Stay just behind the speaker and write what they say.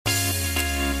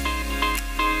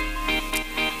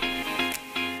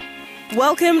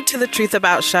Welcome to The Truth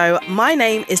About Show. My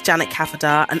name is Janet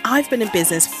Kafadar and I've been in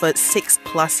business for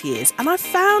 6+ years, and I've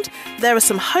found there are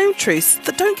some home truths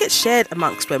that don't get shared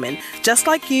amongst women, just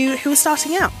like you who are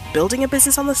starting out, building a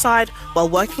business on the side while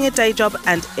working a day job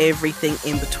and everything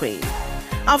in between.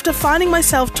 After finding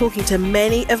myself talking to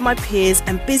many of my peers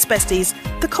and biz besties,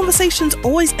 the conversations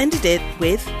always ended it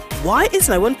with, why is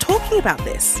no one talking about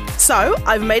this? So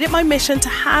I've made it my mission to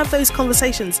have those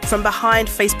conversations from behind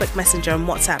Facebook Messenger and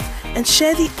WhatsApp and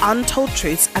share the untold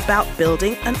truths about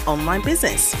building an online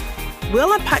business.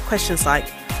 We'll unpack questions like,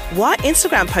 why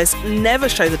Instagram posts never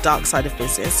show the dark side of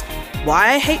business,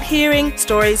 why I hate hearing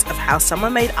stories of how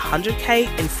someone made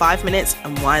 100K in 5 minutes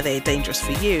and why they're dangerous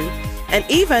for you, and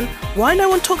even why no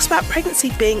one talks about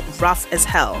pregnancy being rough as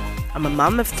hell. I'm a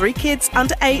mum of 3 kids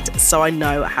under 8, so I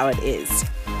know how it is.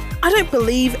 I don't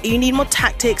believe you need more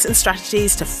tactics and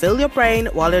strategies to fill your brain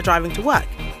while you're driving to work.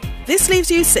 This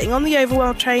leaves you sitting on the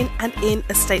overwhelmed train and in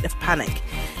a state of panic.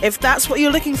 If that's what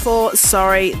you're looking for,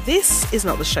 sorry, this is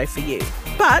not the show for you.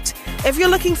 But if you're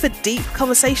looking for deep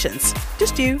conversations,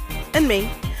 just you and me,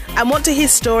 and want to hear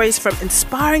stories from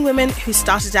inspiring women who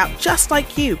started out just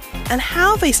like you and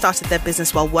how they started their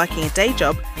business while working a day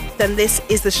job, then this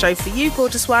is the show for you,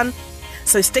 gorgeous one.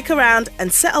 So stick around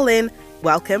and settle in.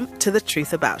 Welcome to The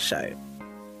Truth About Show.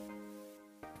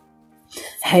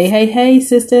 Hey,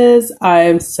 sisters.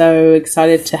 I'm so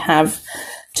excited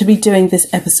to be doing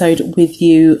this episode with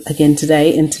you again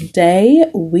today. And today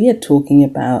we are talking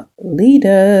about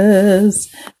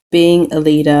leaders, being a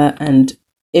leader and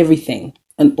everything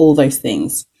and all those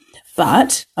things.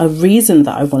 But a reason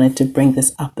that I wanted to bring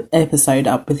this episode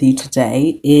up with you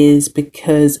today is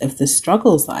because of the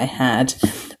struggles that I had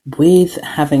with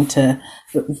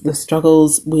the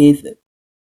struggles with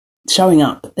showing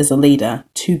up as a leader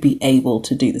to be able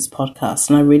to do this podcast.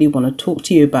 And I really want to talk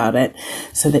to you about it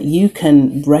so that you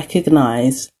can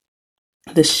recognize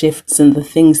the shifts and the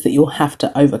things that you'll have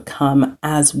to overcome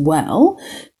as well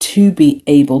to be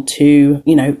able to,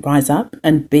 rise up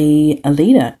and be a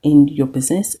leader in your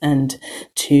business and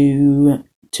to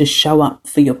show up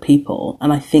for your people.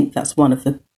 And I think that's one of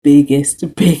the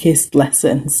biggest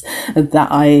lessons that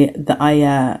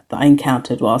I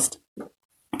encountered whilst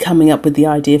coming up with the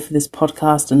idea for this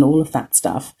podcast and all of that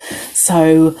stuff.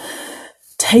 So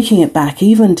taking it back,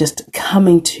 even just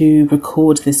coming to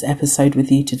record this episode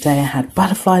with you today, I had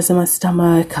butterflies in my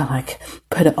stomach. I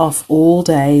put it off all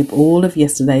day, all of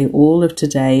yesterday, all of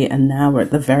today, and now we're at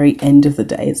the very end of the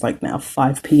day. It's now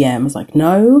 5 p.m. I was like,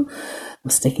 no, I'm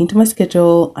sticking to my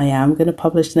schedule. I am going to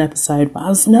publish an episode, but I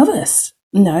was nervous.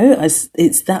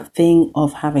 It's that thing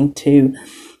of having to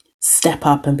step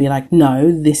up and be like,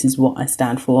 no, this is what I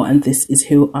stand for and this is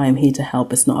who I'm here to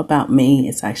help. It's not about me.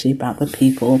 It's actually about the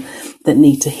people that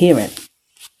need to hear it.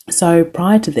 So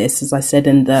prior to this, as I said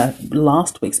in the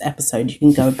last week's episode, you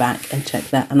can go back and check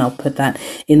that, and I'll put that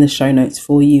in the show notes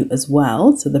for you as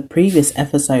well. So the previous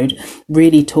episode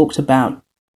really talked about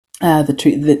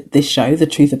this show, The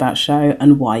Truth About Show,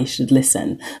 and why you should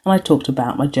listen. And I talked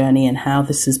about my journey and how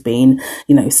this has been,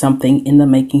 something in the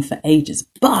making for ages.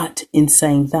 But in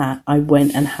saying that, I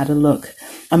went and had a look.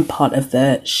 I'm part of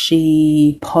the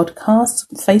She Podcast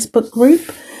Facebook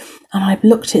group. And I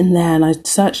looked in there and I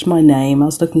searched my name. I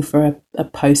was looking for a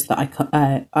post that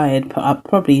I had put up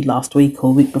probably last week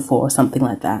or week before or something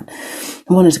like that.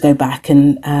 I wanted to go back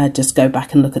and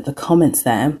look at the comments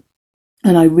there.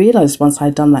 And I realized once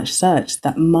I'd done that search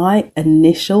that my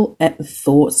initial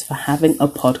thoughts for having a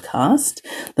podcast,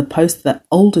 the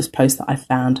oldest post that I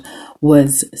found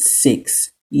was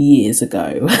 6 years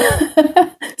ago.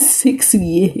 6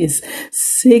 years,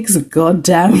 6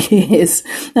 goddamn years.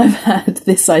 I've had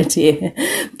this idea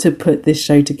to put this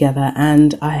show together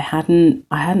and I hadn't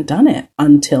done it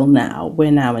until now.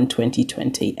 We're now in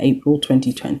 2020, April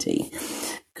 2020.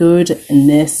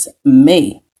 Goodness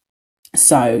me.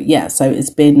 So there's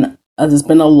been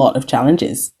a lot of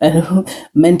challenges,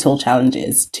 mental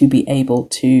challenges to be able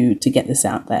to get this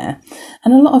out there.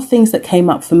 And a lot of things that came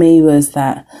up for me was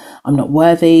that I'm not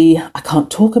worthy. I can't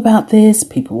talk about this.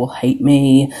 People will hate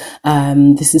me.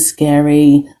 This is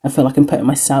scary. I feel like I'm putting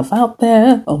myself out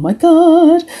there. Oh my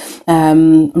God.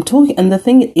 I'm talking. And the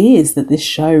thing is that this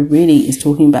show really is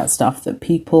talking about stuff that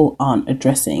people aren't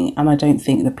addressing. And I don't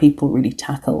think that people really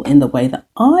tackle in the way that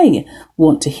I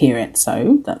want to hear it.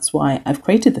 So that's why I've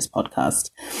created this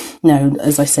podcast.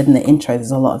 As I said in the intro,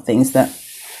 there's a lot of things that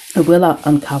I will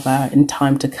uncover in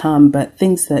time to come, but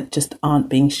things that just aren't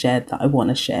being shared that I want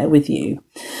to share with you.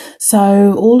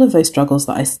 So all of those struggles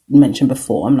that I mentioned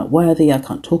before, I'm not worthy, I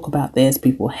can't talk about this,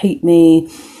 people hate me,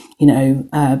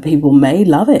 people may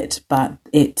love it, but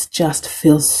it just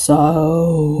feels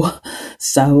so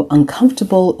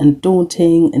uncomfortable and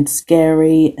daunting and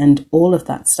scary and all of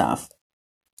that stuff.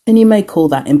 And you may call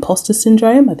that imposter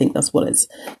syndrome. I think that's what it's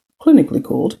clinically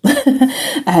called.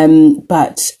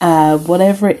 But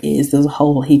whatever it is, there's a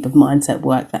whole heap of mindset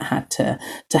work that had to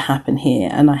happen here.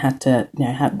 And I had to,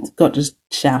 got to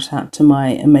shout out to my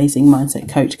amazing mindset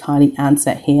coach, Kylie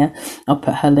Ansett here. I'll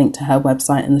put her link to her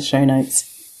website in the show notes,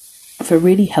 for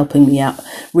really helping me out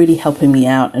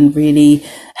and really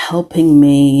helping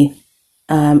me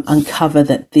uncover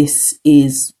that this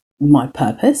is my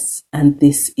purpose and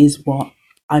this is what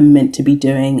I'm meant to be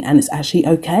doing. And it's actually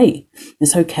okay.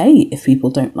 It's okay if people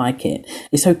don't like it.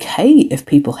 It's okay if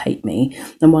people hate me.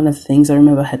 And one of the things I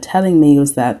remember her telling me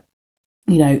was that,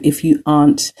 if you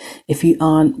aren't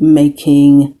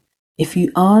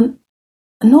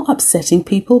not upsetting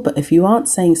people, but if you aren't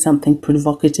saying something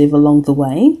provocative along the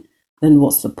way, then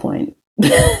what's the point?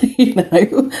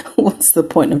 What's the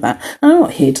point of that? I'm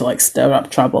not here to stir up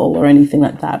trouble or anything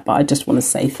like that, but I just want to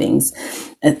say things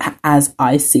as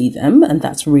I see them. And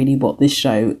that's really what this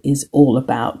show is all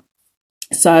about.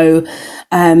 So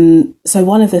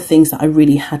one of the things that I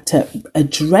really had to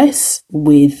address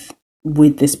with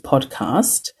this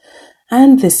podcast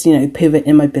and this, pivot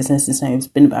in my business is now, it's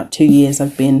been about 2 years.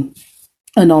 I've been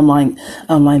an online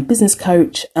business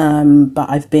coach, but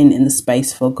I've been in the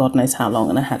space for God knows how long,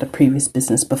 and I had a previous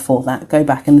business before that. Go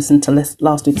back and listen to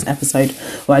last week's episode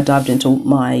where I dived into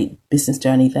my business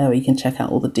journey there, where you can check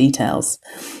out all the details.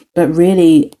 But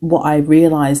really what I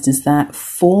realized is that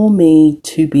for me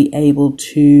to be able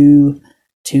to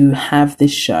have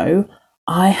this show,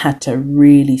 I had to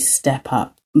really step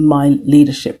up my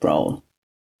leadership role.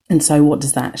 And so what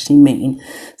does that actually mean?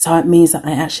 So it means that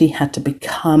I actually had to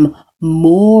become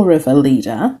more of a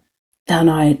leader than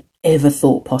I ever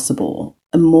thought possible.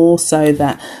 And more so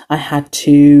that I had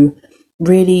to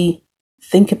really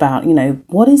think about,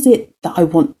 what is it that I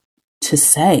want to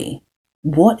say?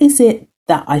 What is it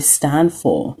that I stand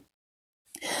for?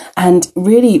 And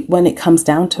really, when it comes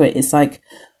down to it, it's like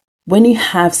when you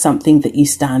have something that you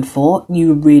stand for,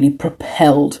 you're really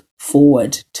propelled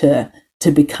forward to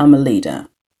become a leader.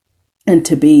 And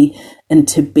to be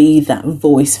that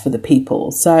voice for the people.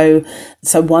 So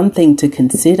one thing to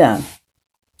consider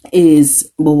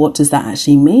is, well, what does that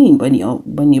actually mean when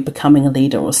you're becoming a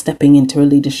leader or stepping into a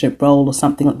leadership role or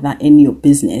something like that in your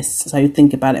business? So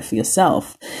think about it for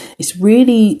yourself. It's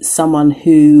really someone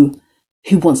who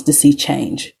wants to see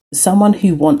change, someone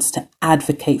who wants to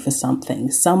advocate for something,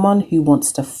 someone who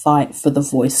wants to fight for the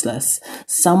voiceless,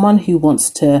 someone who wants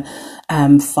to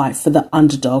fight for the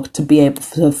underdog, to be able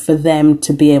for them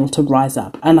to be able to rise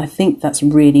up. And I think that's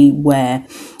really where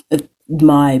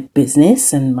my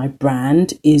business and my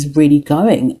brand is really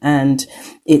going. And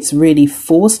it's really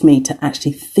forced me to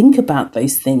actually think about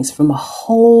those things from a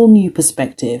whole new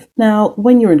perspective. Now,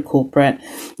 when you're in corporate,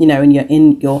 and you're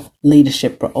in your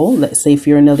leadership role, let's say if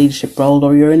you're in a leadership role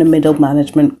or you're in a middle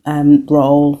management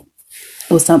role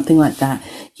or something like that,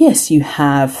 yes, you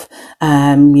have,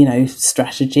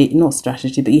 strategy,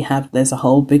 but there's a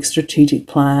whole big strategic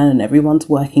plan and everyone's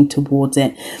working towards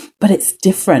it, but it's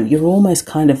different. You're almost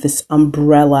kind of this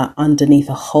umbrella underneath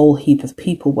a whole heap of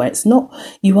people where it's not,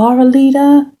 you are a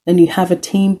leader and you have a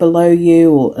team below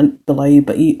you but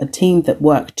a team that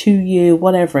work to you,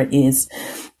 whatever it is,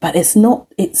 but it's not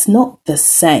the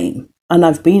same. And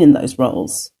I've been in those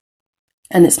roles.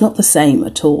 And it's not the same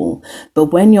at all.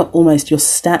 But when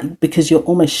because you're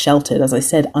almost sheltered, as I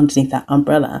said, underneath that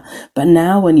umbrella. But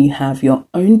now when you have your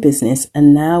own business,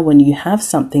 and now when you have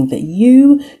something that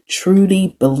you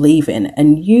truly believe in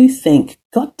and you think,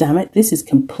 God damn it, this is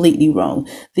completely wrong.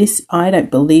 I don't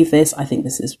believe this. I think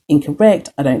this is incorrect.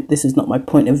 This is not my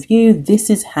point of view. This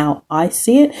is how I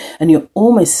see it. And you're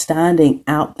almost standing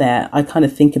out there. I kind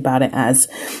of think about it as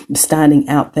standing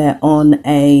out there on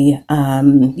a,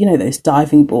 those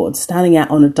diving boards, standing out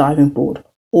on a diving board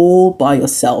all by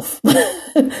yourself.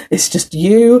 It's just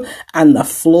you and the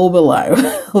floor below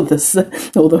or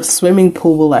the swimming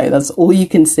pool below. That's all you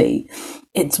can see.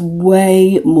 It's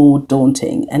way more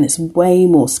daunting and it's way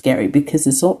more scary because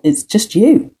it's just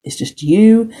you. It's just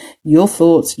you, your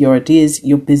thoughts, your ideas,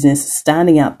 your business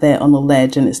standing out there on the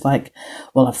ledge. And it's like,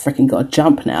 well, I've freaking got to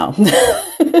jump now.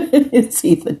 It's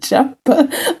either jump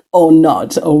or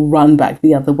not, or run back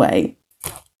the other way.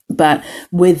 But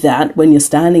with that, when you're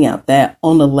standing out there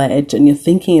on a ledge and you're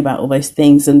thinking about all those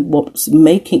things and what's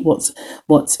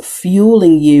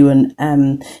fueling you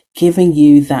and giving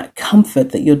you that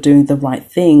comfort that you're doing the right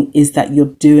thing is that you're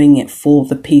doing it for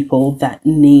the people that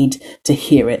need to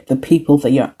hear it, the people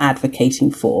that you're advocating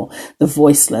for, the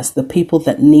voiceless, the people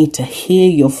that need to hear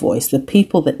your voice, the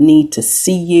people that need to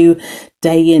see you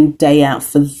day in, day out,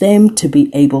 for them to be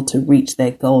able to reach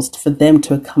their goals, for them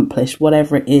to accomplish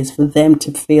whatever it is, for them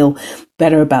to feel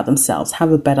better about themselves,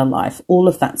 have a better life, all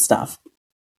of that stuff.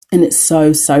 And it's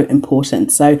so, so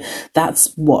important. So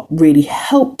that's what really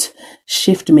helped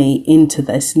shift me into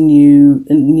this new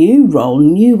role,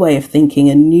 new way of thinking,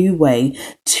 a new way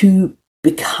to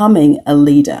becoming a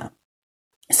leader.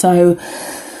 So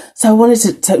I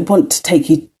wanted to take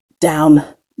you down,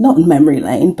 not memory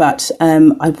lane, but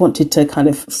I wanted to kind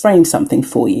of frame something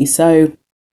for you. So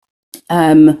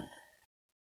there's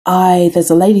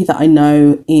a lady that I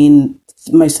know in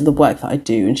most of the work that I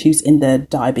do, and she's in the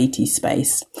diabetes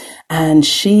space, and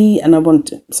I'm going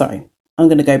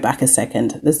to go back a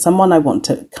second. There's someone I want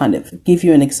to kind of give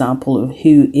you an example of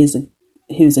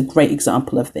who's a great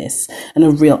example of this, and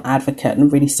a real advocate,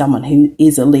 and really someone who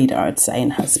is a leader, I'd say, in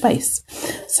her space.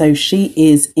 So she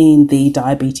is in the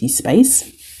diabetes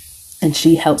space, and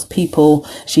she helps people.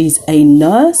 She's a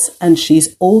nurse, and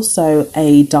she's also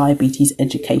a diabetes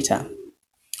educator.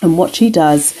 And what she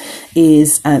does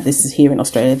is, this is here in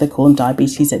Australia, they call them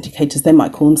diabetes educators. They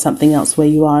might call them something else where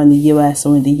you are in the US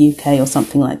or in the UK or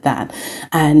something like that.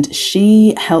 And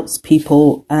she helps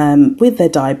people with their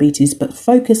diabetes, but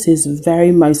focuses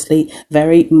very much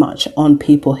on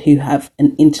people who have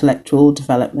an intellectual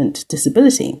development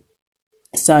disability.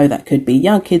 So that could be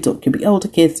young kids, or it could be older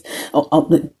kids, or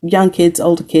young kids,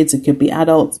 older kids, it could be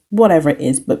adults, whatever it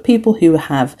is, but people who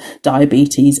have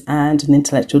diabetes and an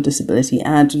intellectual disability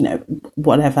and,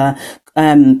 whatever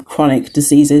chronic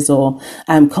diseases or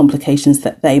complications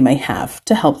that they may have,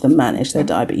 to help them manage their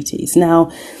diabetes.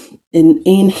 Now,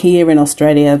 in here in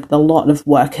Australia, a lot of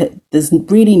work, there's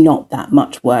really not that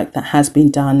much work that has been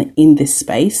done in this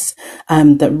space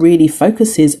that really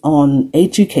focuses on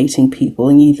educating people,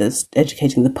 and either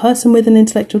educating the person with an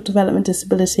intellectual development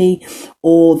disability,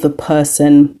 or the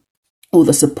person, or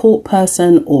the support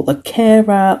person, or the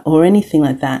carer, or anything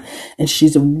like that. And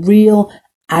she's a real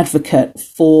advocate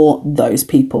for those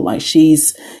people. Like,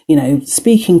 she's,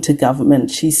 speaking to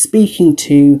government, she's speaking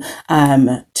to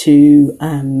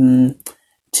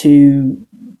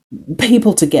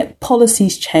people to get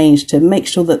policies changed, to make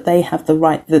sure that they have the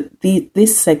right, that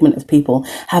this segment of people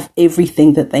have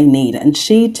everything that they need. And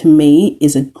she, to me,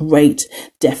 is a great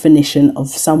definition of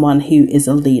someone who is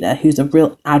a leader, who's a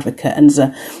real advocate,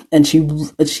 and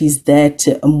she's there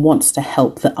to and wants to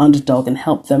help the underdog and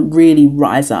help them really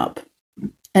rise up.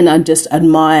 And I just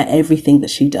admire everything that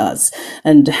she does,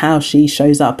 and how she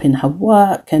shows up in her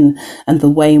work, and the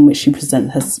way in which she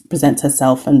presents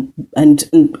herself, and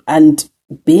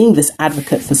being this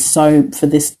advocate for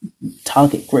this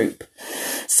target group.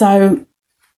 So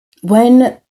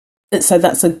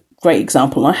that's a great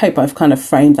example. I hope I've kind of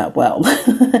framed that well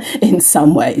in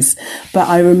some ways. But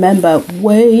I remember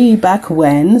way back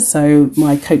when, so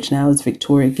my coach now is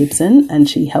Victoria Gibson, and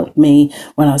she helped me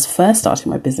when I was first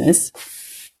starting my business.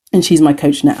 And she's my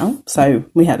coach now. So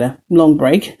we had a long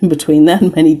break in between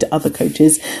then, many other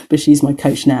coaches, but she's my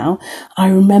coach now. I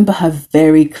remember her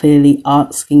very clearly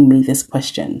asking me this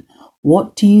question: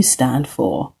 what do you stand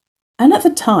for? And at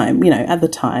the time,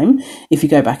 if you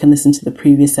go back and listen to the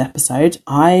previous episode,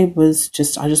 I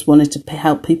just wanted to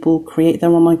help people create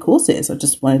their online courses. I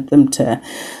just wanted them to,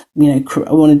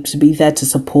 I wanted to be there to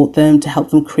support them, to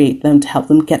help them create them, to help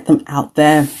them get them out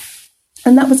there.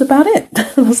 And that was about it.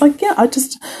 I was like, yeah,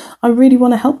 I really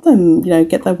want to help them,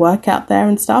 get their work out there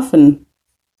and stuff. And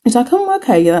it's like, oh,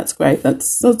 okay, yeah, that's great.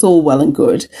 That's all well and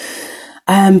good.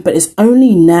 But it's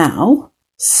only now,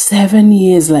 7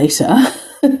 years later,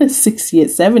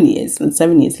 7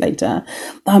 years later,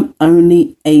 I'm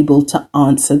only able to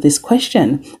answer this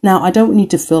question. Now, I don't want you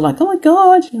to feel like, oh my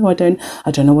God, I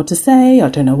don't know what to say. I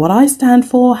don't know what I stand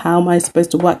for. How am I supposed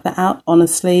to work that out?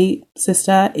 Honestly,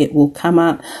 sister, it will come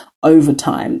out over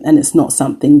time, and it's not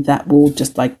something that will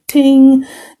just like ting,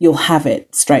 you'll have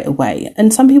it straight away.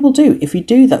 And some people do. If you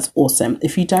do, that's awesome.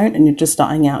 If you don't, and you're just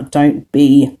starting out, don't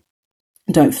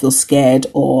feel scared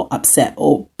or upset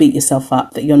or beat yourself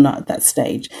up that you're not at that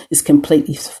stage. It's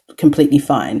completely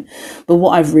fine. But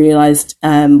what I've realized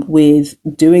with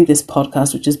doing this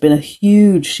podcast, which has been a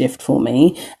huge shift for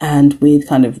me, and with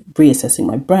kind of reassessing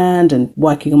my brand and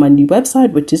working on my new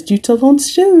website, which is due to launch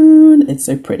soon, it's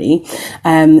so pretty,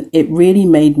 it really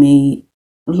made me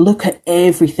look at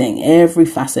everything, every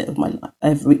facet of my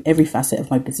life, every facet of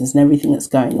my business, and everything that's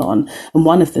going on. And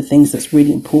one of the things that's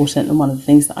really important, and one of the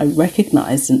things that I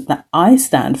recognize and that I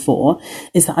stand for,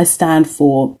 is that I stand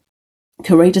for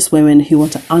courageous women who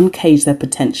want to uncage their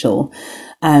potential,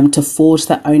 to forge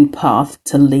their own path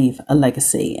to leave a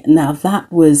legacy. Now that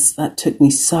took me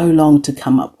so long to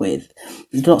come up with.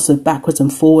 Lots of backwards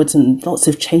and forwards and lots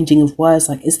of changing of words.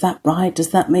 Like, is that right? Does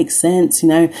that make sense? I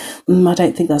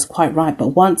don't think that's quite right. But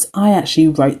once I actually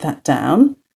wrote that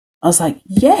down, I was like,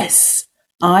 yes,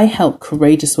 I help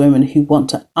courageous women who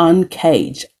want to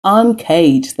uncage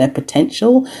their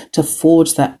potential to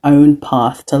forge their own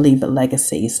path to leave a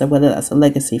legacy. So whether that's a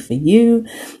legacy for you,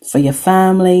 for your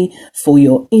family, for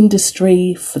your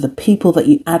industry, for the people that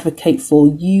you advocate for,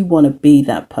 you want to be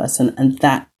that person. And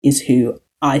that is who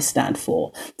I stand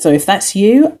for. So if that's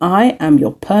you, I am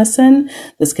your person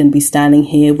that's going to be standing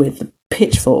here with the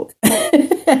pitchfork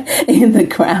in the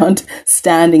ground,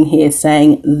 standing here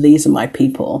saying, these are my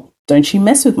people. Don't you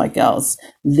mess with my girls.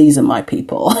 These are my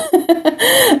people.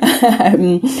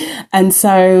 And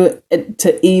so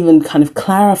to even kind of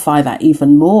clarify that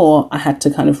even more, I had to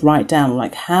kind of write down,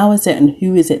 like, how is it and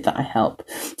who is it that I help?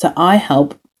 So I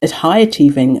help high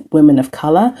achieving women of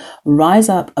color rise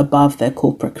up above their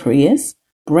corporate careers,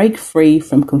 break free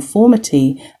from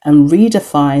conformity, and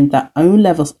redefine their own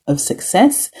levels of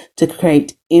success to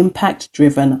create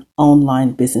impact-driven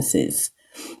online businesses.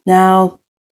 Now,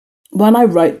 when I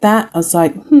wrote that, I was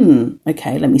like,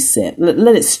 okay, let me sit.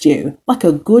 Let it stew. Like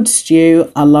a good stew.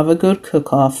 I love a good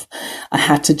cook-off. I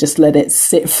had to just let it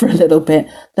sit for a little bit.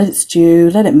 Let it stew,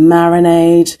 let it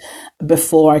marinate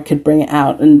before I could bring it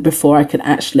out and before I could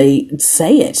actually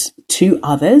say it to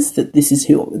others that this is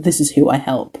who I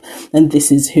help and this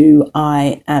is who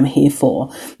I am here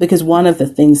for. Because one of the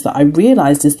things that I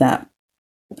realized is that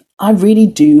I really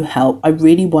do help. I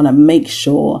really want to make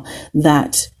sure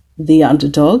that the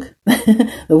underdog,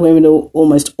 the women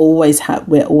almost always have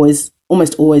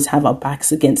our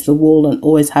backs against the wall and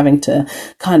always having to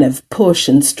kind of push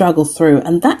and struggle through.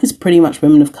 And that is pretty much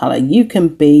women of color. You can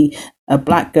be a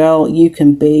black girl, you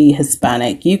can be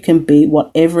Hispanic, you can be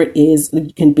whatever it is,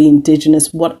 you can be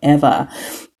indigenous, whatever.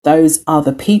 Those are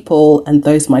the people, and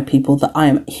those are my people that I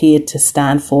am here to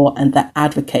stand for and that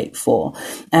advocate for.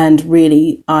 And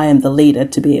really, I am the leader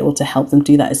to be able to help them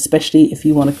do that, especially if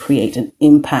you want to create an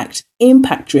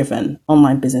impact-driven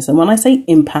online business. And when I say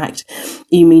impact,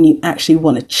 you mean you actually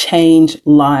want to change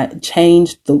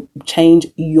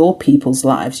your people's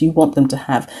lives. You want them to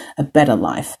have a better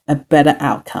life, a better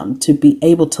outcome, to be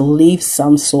able to leave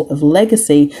some sort of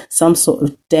legacy, some sort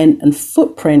of dent and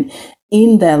footprint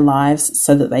in their lives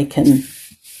so that they can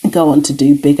go on to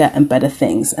do bigger and better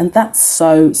things. And that's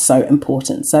so, so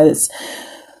important. So it's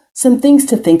some things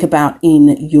to think about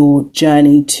in your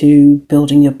journey to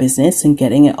building your business and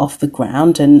getting it off the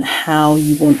ground, and how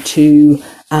you want to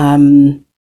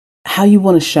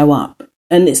show up.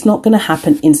 And it's not going to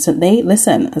happen instantly.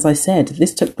 Listen, as I said,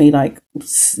 this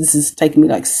has taken me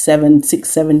like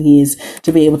 7 years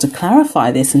to be able to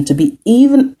clarify this and to be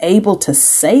even able to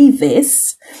say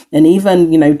this, and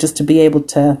even, just to be able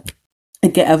to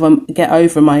get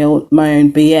over my own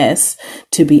BS,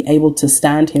 to be able to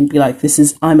stand here and be like,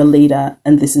 I'm a leader,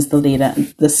 and this is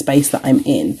the space that I'm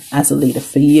in as a leader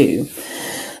for you.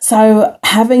 So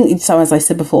as I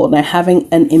said before, now having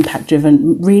an impact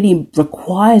driven really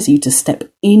requires you to step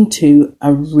into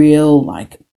a real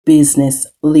business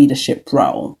leadership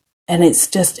role. And it's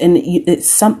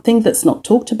something that's not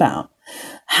talked about.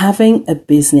 Having a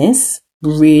business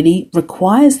really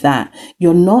requires that.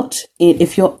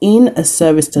 If you're in a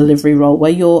service delivery role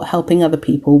where you're helping other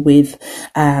people with,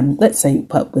 let's say,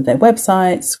 with their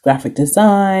websites, graphic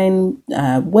design,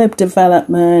 web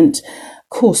development,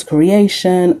 course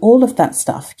creation, all of that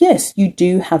stuff. Yes, you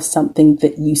do have something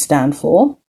that you stand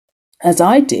for, as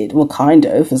I did,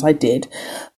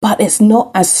 but it's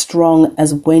not as strong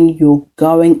as when you're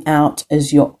going out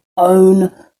as your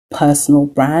own personal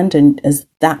brand and as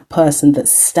that person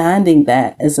that's standing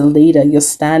there as a leader. You're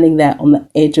standing there on the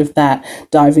edge of that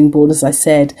diving board, as I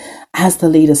said, as the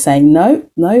leader saying, no,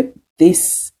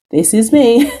 this is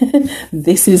me.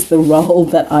 This is the role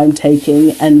that I'm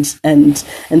taking, and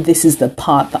this is the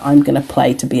part that I'm going to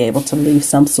play to be able to leave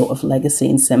some sort of legacy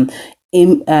and some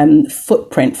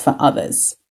footprint for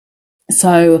others.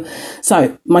 So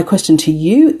my question to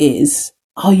you is,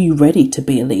 are you ready to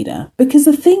be a leader? Because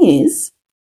the thing is,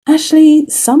 actually,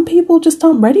 some people just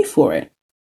aren't ready for it.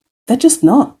 They're just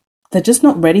not. They're just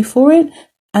not ready for it,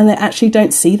 and they actually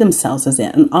don't see themselves as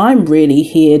it. And I'm really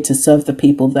here to serve the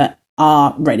people that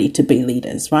are ready to be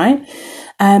leaders, right?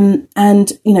 And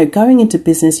going into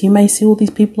business, you may see all these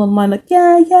people online like,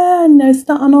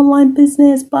 start an online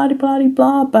business, blah, blah, blah,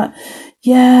 blah. But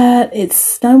yeah,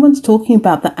 no one's talking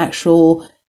about the actual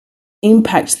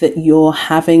impact that you're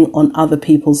having on other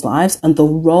people's lives and the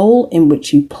role in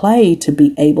which you play to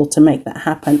be able to make that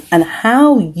happen, and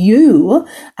how you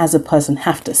as a person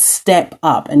have to step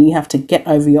up and you have to get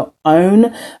over your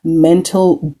own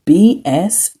mental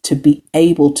BS to be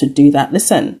able to do that.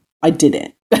 Listen, I did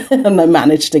it. And I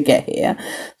managed to get here.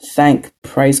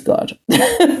 Praise God.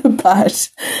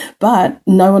 but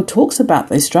no one talks about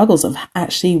those struggles of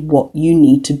actually what you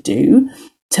need to do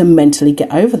to mentally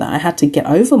get over that. I had to get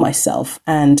over myself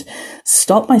and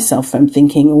stop myself from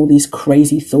thinking all these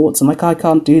crazy thoughts. I'm like, I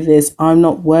can't do this. I'm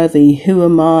not worthy. Who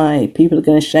am I? People are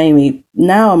going to shame me.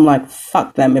 Now I'm like,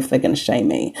 fuck them if they're going to shame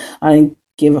me. I don't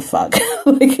give a fuck.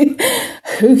 Like,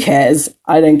 who cares?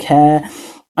 I don't care.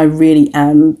 I really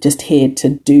am just here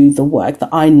to do the work that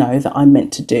I know that I'm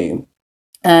meant to do.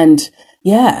 And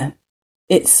yeah,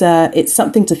 it's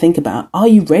something to think about. Are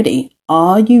you ready?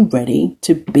 Are you ready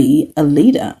to be a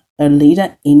leader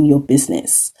in your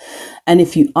business? And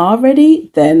if you are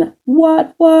ready, then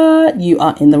what? You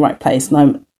are in the right place. And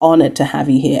I'm honored to have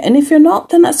you here. And if you're not,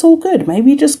 then that's all good.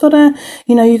 Maybe you just gotta,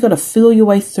 you gotta feel your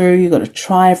way through. You gotta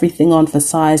try everything on for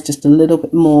size just a little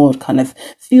bit more, kind of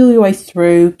feel your way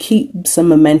through, keep some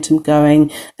momentum going.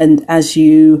 And as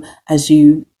you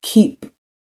keep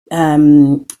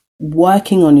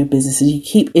working on your business, as you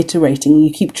keep iterating,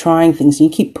 you keep trying things, you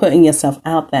keep putting yourself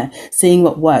out there, seeing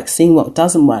what works, seeing what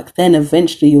doesn't work, then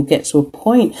eventually you'll get to a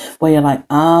point where you're like,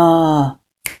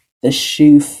 the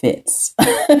shoe fits.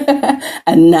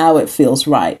 And now it feels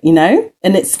right, and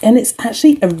it's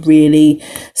actually a really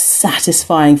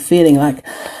satisfying feeling, like,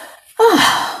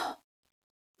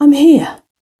 I'm here.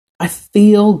 I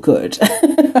feel good.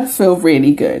 I feel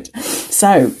really good.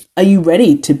 So are you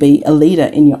ready to be a leader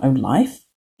in your own life,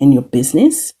 in your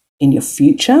business, in your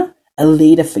future, a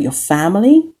leader for your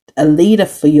family, a leader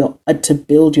for to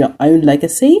build your own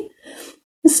legacy?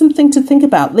 There's something to think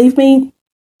about. Leave me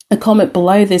a comment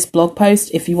below this blog post.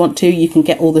 If you want to, you can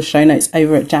get all the show notes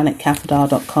over at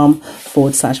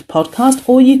janetkafadar.com/podcast,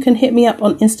 or you can hit me up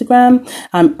on Instagram.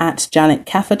 I'm at Janet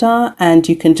Kafadar, and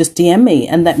you can just DM me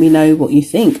and let me know what you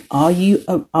think. Are you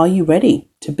ready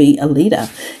to be a leader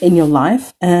in your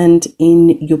life and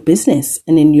in your business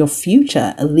and in your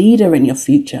future, a leader in your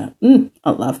future? I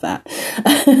love that.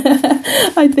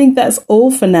 I think that's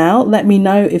all for now. Let me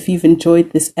know if you've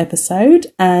enjoyed this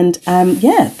episode. And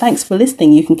thanks for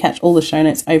listening. You can catch all the show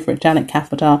notes over at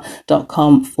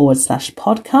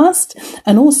janetkafadar.com/podcast.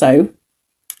 And also,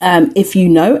 if you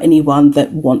know anyone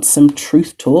that wants some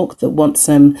truth talk, that wants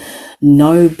some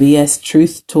no BS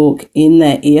truth talk in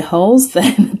their ear holes,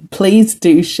 then please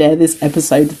do share this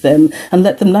episode with them and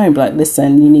let them know, like,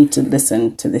 listen, you need to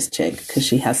listen to this chick because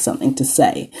she has something to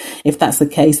say. If that's the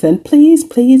case, then please,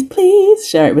 please, please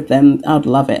share it with them. I'd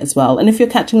love it as well. And if you're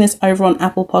catching this over on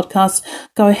Apple Podcasts,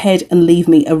 go ahead and leave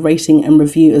me a rating and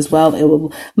review as well. It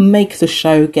will make the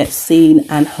show get seen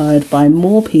and heard by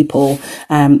more people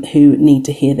who need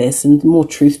to hear this, and more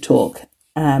truth talk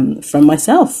from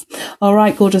myself. All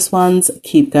right, gorgeous ones,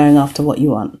 keep going after what you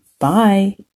want.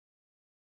 Bye.